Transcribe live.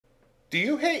Do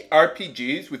you hate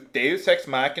RPGs with Deus Ex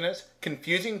Machinas,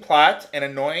 confusing plots, and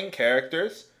annoying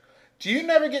characters? Do you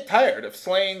never get tired of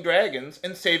slaying dragons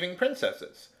and saving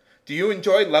princesses? Do you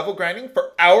enjoy level grinding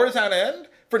for hours on end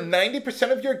for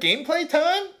 90% of your gameplay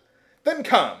time? Then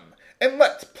come and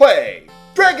let's play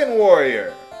Dragon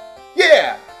Warrior!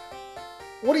 Yeah!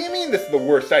 What do you mean this is the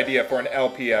worst idea for an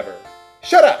LP ever?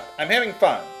 Shut up, I'm having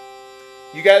fun.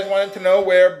 You guys wanted to know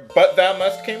where But Thou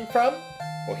Must came from?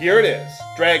 Well, here it is,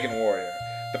 Dragon Warrior,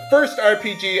 the first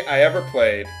RPG I ever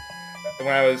played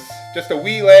when I was just a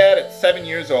wee lad at 7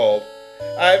 years old.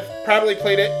 I've probably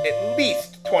played it at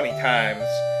least 20 times,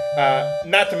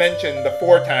 not to mention the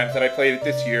 4 times that I played it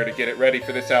this year to get it ready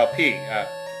for this LP.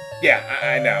 Yeah,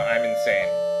 I know, I'm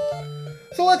insane.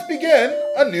 So let's begin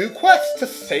a new quest to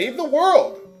save the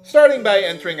world, starting by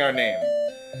entering our name.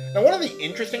 Now, one of the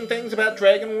interesting things about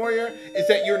Dragon Warrior is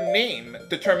that your name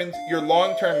determines your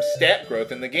long-term stat growth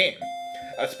in the game.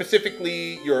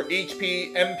 Specifically, your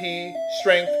HP, MP,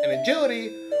 strength, and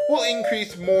agility will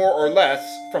increase more or less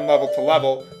from level to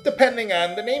level, depending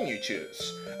on the name you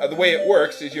choose. The way it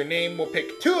works is your name will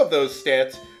pick 2 of those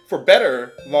stats for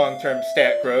better long-term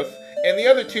stat growth, and the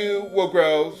other 2 will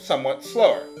grow somewhat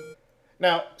slower.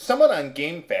 Now, someone on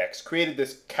GameFAQs created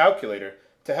this calculator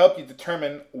to help you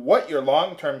determine what your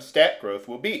long-term stat growth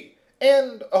will be,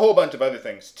 and a whole bunch of other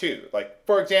things too. Like,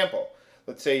 for example,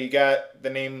 let's say you got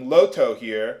the name Loto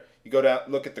here, you go down,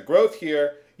 look at the growth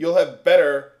here, you'll have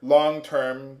better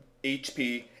long-term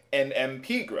HP and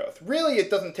MP growth. Really,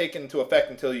 it doesn't take into effect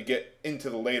until you get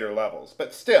into the later levels,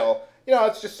 but still,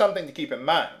 it's just something to keep in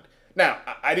mind. Now,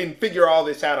 I didn't figure all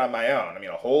this out on my own. I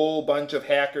mean, a whole bunch of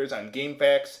hackers on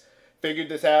GameFAQs figured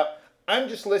this out. I'm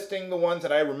just listing the ones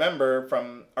that I remember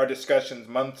from our discussions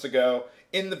months ago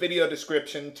in the video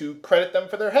description to credit them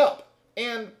for their help,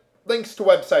 and links to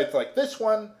websites like this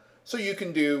one so you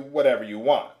can do whatever you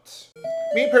want.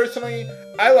 Me personally,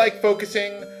 I like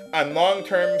focusing on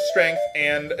long-term strength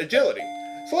and agility,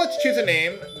 so let's choose a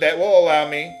name that will allow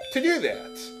me to do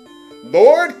that.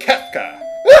 Lord Kefka!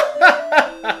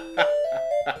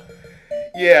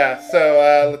 Yeah,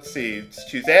 so let's see, let's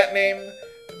choose that name.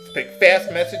 Pick fast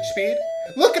message speed.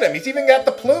 Look at him, he's even got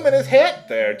the plume in his hat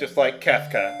there, just like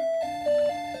Kefka.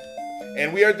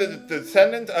 And we are the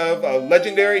descendant of a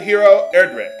legendary hero,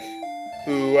 Erdrick,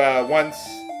 who once,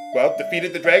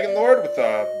 defeated the Dragonlord with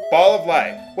a ball of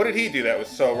light. What did he do that was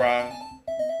so wrong?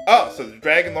 Oh, so the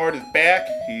Dragonlord is back.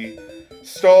 He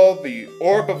stole the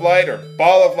orb of light, or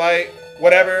ball of light,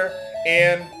 whatever,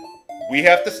 and we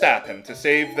have to stop him to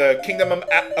save the kingdom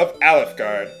of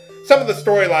Alefgard. Some of the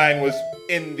storyline was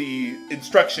in the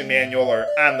instruction manual or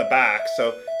on the box,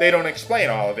 so they don't explain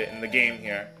all of it in the game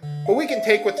here. But we can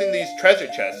take what's in these treasure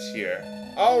chests here.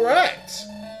 Alright!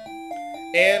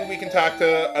 And we can talk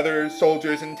to other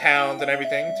soldiers in towns and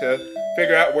everything to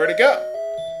figure out where to go.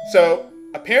 So,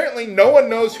 apparently no one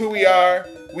knows who we are,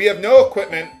 we have no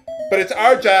equipment, but it's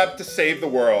our job to save the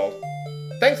world.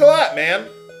 Thanks a lot, man!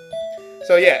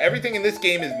 So yeah, everything in this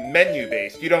game is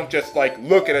menu-based. You don't just,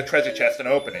 look at a treasure chest and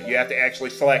open it. You have to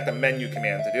actually select a menu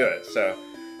command to do it. So,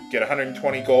 get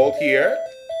 120 gold here.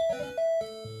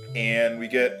 And we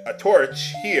get a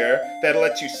torch here that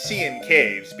lets you see in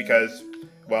caves because,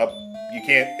 you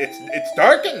can't, it's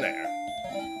dark in there.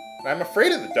 I'm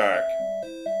afraid of the dark.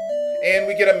 And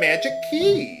we get a magic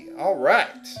key.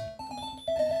 Alright.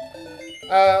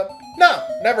 No,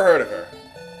 never heard of her.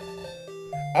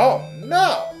 Oh,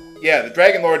 no! Yeah, the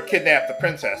Dragonlord kidnapped the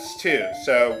princess, too,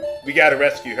 so we gotta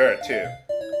rescue her, too.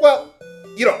 Well,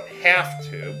 you don't have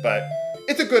to, but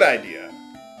it's a good idea.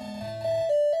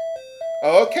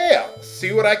 Okay, I'll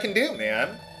see what I can do, man.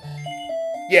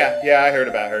 Yeah, I heard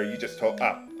about her. You just told...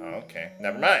 Oh, okay.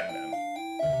 Never mind, then.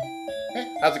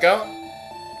 Hey, how's it going?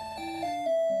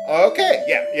 Okay,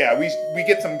 yeah, we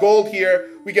get some gold here.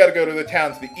 We gotta go to the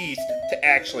town to the east to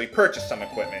actually purchase some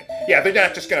equipment. Yeah, they're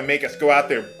not just gonna make us go out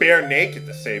there bare naked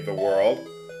to save the world.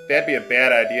 That'd be a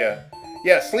bad idea.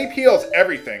 Yeah, sleep heals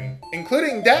everything,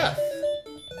 including death.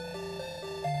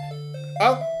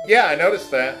 Oh, yeah, I noticed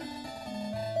that.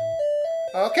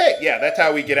 Okay, yeah, that's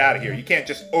how we get out of here. You can't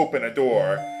just open a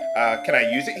door. Can I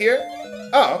use it here?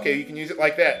 Oh, okay, you can use it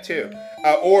like that, too.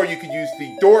 Or you could use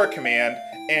the door command,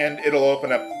 and it'll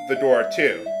open up the door,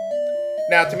 too.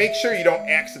 Now, to make sure you don't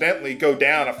accidentally go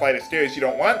down a flight of stairs you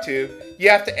don't want to, you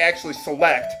have to actually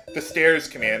select the stairs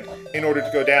command in order to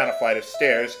go down a flight of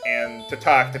stairs and to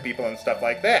talk to people and stuff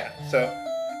like that. So,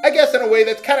 I guess in a way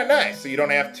that's kind of nice, so you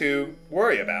don't have to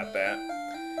worry about that.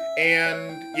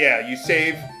 And, yeah, you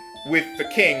save with the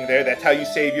king there. That's how you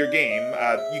save your game.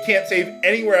 You can't save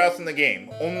anywhere else in the game,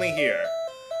 only here.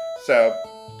 So,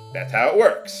 that's how it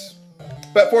works.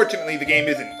 but fortunately the game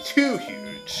isn't too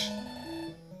huge.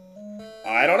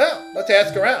 I don't know. Let's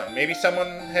ask around. Maybe someone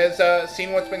has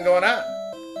seen what's been going on.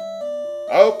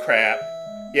 Oh crap.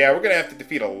 Yeah, we're gonna have to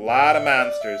defeat a lot of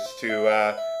monsters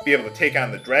to be able to take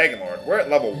on the Dragonlord. We're at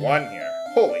level 1 here.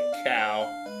 Holy cow.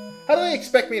 How do they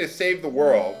expect me to save the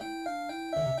world?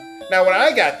 Now, when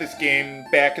I got this game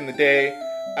back in the day,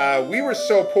 we were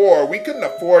so poor, we couldn't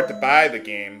afford to buy the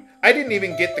game. I didn't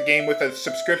even get the game with a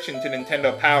subscription to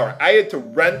Nintendo Power. I had to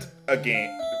rent a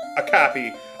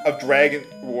copy of Dragon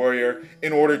Warrior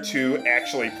in order to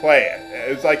actually play it.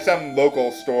 It was like some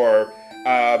local store,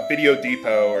 Video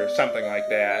Depot or something like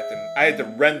that, and I had to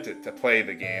rent it to play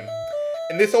the game.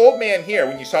 And this old man here,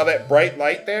 when you saw that bright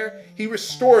light there, he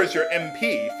restores your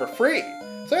MP for free.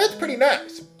 So that's pretty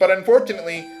nice. But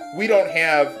unfortunately, we don't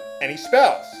have any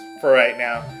spells for right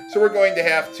now. So we're going to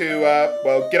have to,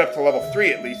 well, get up to level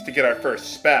 3 at least to get our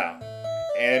first spell.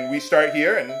 And we start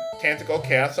here in Tentacle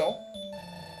Castle.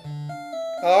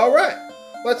 Alright,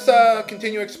 let's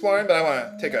continue exploring, but I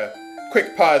want to take a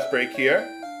quick pause break here.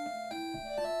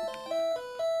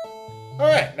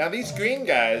 Alright, now these green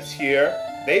guys here,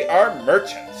 they are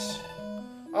merchants.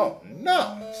 Oh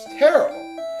no, it's terrible.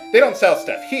 They don't sell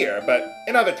stuff here, but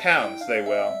in other towns they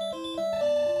will.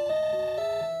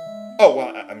 Oh,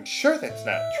 well, I'm sure that's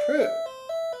not true.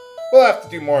 We'll have to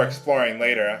do more exploring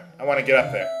later. I want to get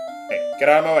up there. Hey, get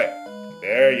out of my way.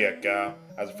 There you go.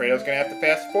 I was afraid I was going to have to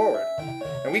fast forward.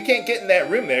 And we can't get in that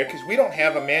room there because we don't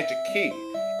have a magic key.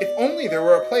 If only there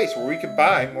were a place where we could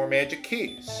buy more magic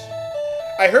keys.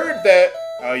 I heard that...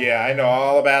 Oh yeah, I know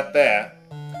all about that.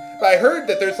 But I heard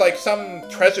that there's like some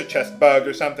treasure chest bug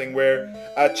or something where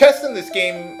chests in this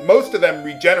game, most of them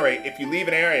regenerate if you leave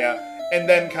an area and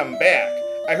then come back.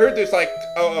 I heard there's like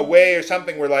a way or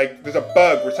something where like there's a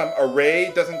bug where some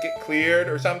array doesn't get cleared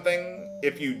or something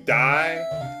if you die.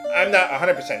 I'm not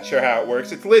 100% sure how it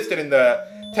works. It's listed in the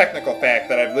technical fact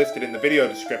that I've listed in the video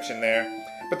description there.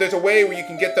 But there's a way where you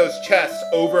can get those chests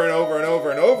over and over and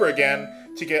over and over again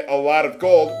to get a lot of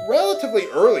gold relatively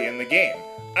early in the game.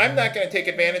 I'm not going to take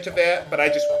advantage of that, but I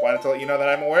just wanted to let you know that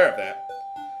I'm aware of that.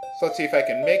 So let's see if I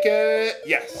can make it.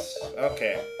 Yes.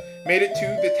 Okay. Made it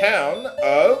to the town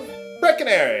of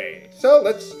Breckenary. So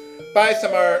let's buy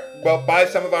some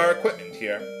of our equipment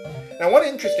here. Now, one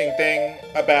interesting thing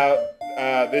about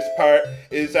this part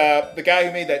is the guy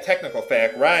who made that technical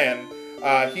fact, Ryan,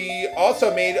 he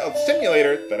also made a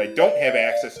simulator that I don't have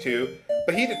access to,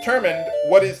 but he determined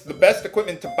what is the best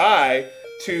equipment to buy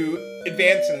to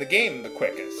advance in the game the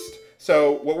quickest.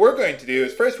 So what we're going to do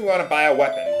is first we want to buy a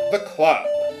weapon, the club.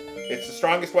 It's the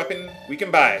strongest weapon we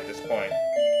can buy at this point.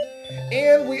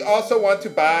 And we also want to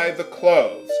buy the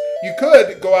clothes. You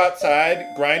could go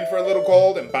outside, grind for a little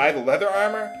gold, and buy the leather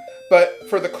armor, but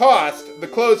for the cost, the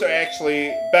clothes are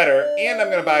actually better, and I'm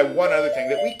going to buy one other thing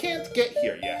that we can't get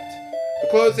here yet. The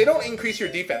clothes, they don't increase your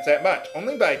defense that much,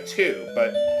 only by 2,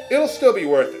 but it'll still be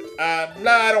worth it.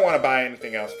 Nah, I don't want to buy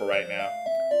anything else for right now.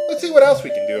 Let's see what else we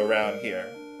can do around here.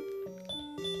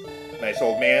 Nice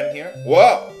old man here.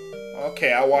 Whoa!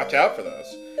 Okay, I'll watch out for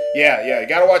those. Yeah, you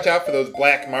gotta watch out for those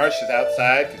black marshes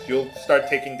outside, because you'll start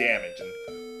taking damage,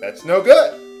 and that's no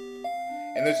good.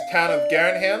 And there's a town of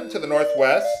Garenham to the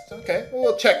northwest. Okay, well,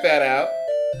 we'll check that out.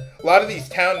 A lot of these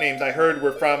town names I heard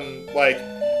were from, like,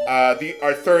 the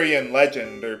Arthurian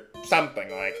legend or something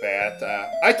like that.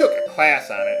 I took a class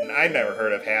on it, and I never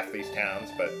heard of half these towns,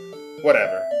 but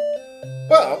whatever.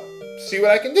 Well, see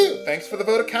what I can do. Thanks for the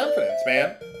vote of confidence,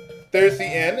 man. There's the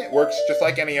inn. It works just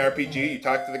like any RPG. You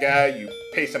talk to the guy, you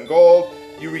pay some gold,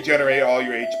 you regenerate all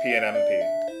your HP and MP.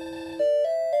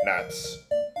 Nuts.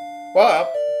 Well,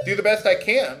 I'll do the best I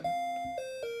can.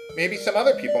 Maybe some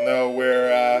other people know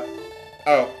where,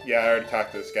 oh, yeah, I already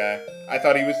talked to this guy. I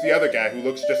thought he was the other guy who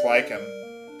looks just like him.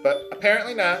 But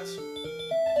apparently not.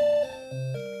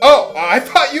 Oh, I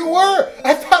thought you were!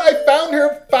 I thought I found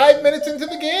her 5 minutes into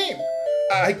the game.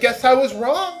 I guess I was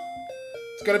wrong.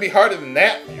 It's gonna be harder than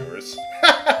that, viewers.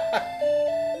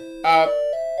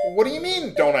 What do you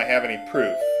mean, don't I have any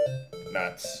proof?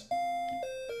 Nuts.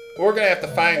 We're gonna have to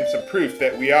find some proof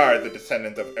that we are the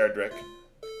descendant of Erdrick.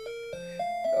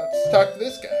 Let's talk to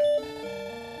this guy.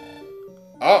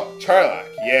 Oh, Charlock.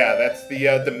 Yeah, that's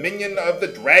the dominion of the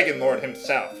Dragonlord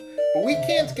himself. But we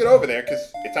can't get over there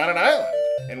because it's on an island,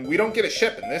 and we don't get a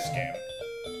ship in this game.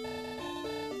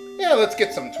 Yeah, let's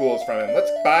get some tools from him.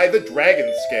 Let's buy the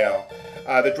Dragon Scale.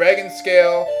 The Dragon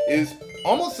Scale is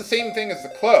almost the same thing as the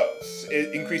clothes.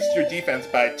 It increases your defense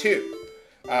by 2.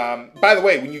 By the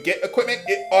way, when you get equipment,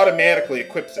 it automatically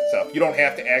equips itself. You don't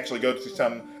have to actually go to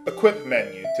some equip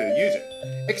menu to use it.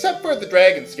 Except for the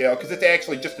Dragon Scale, because it's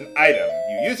actually just an item.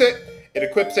 You use it, it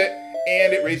equips it,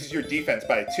 and it raises your defense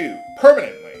by 2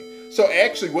 permanently. So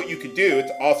actually what you could do,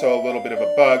 it's also a little bit of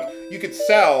a bug, you could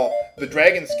sell the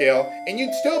dragon scale and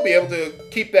you'd still be able to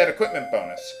keep that equipment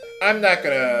bonus. I'm not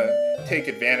going to take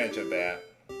advantage of that.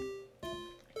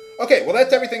 Okay, well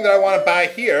that's everything that I want to buy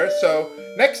here, so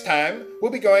next time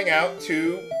we'll be going out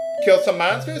to kill some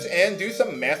monsters and do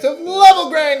some massive level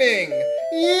grinding!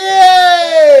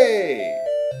 Yay!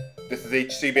 This is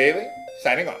HC Bailey,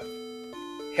 signing off.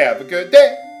 Have a good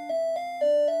day!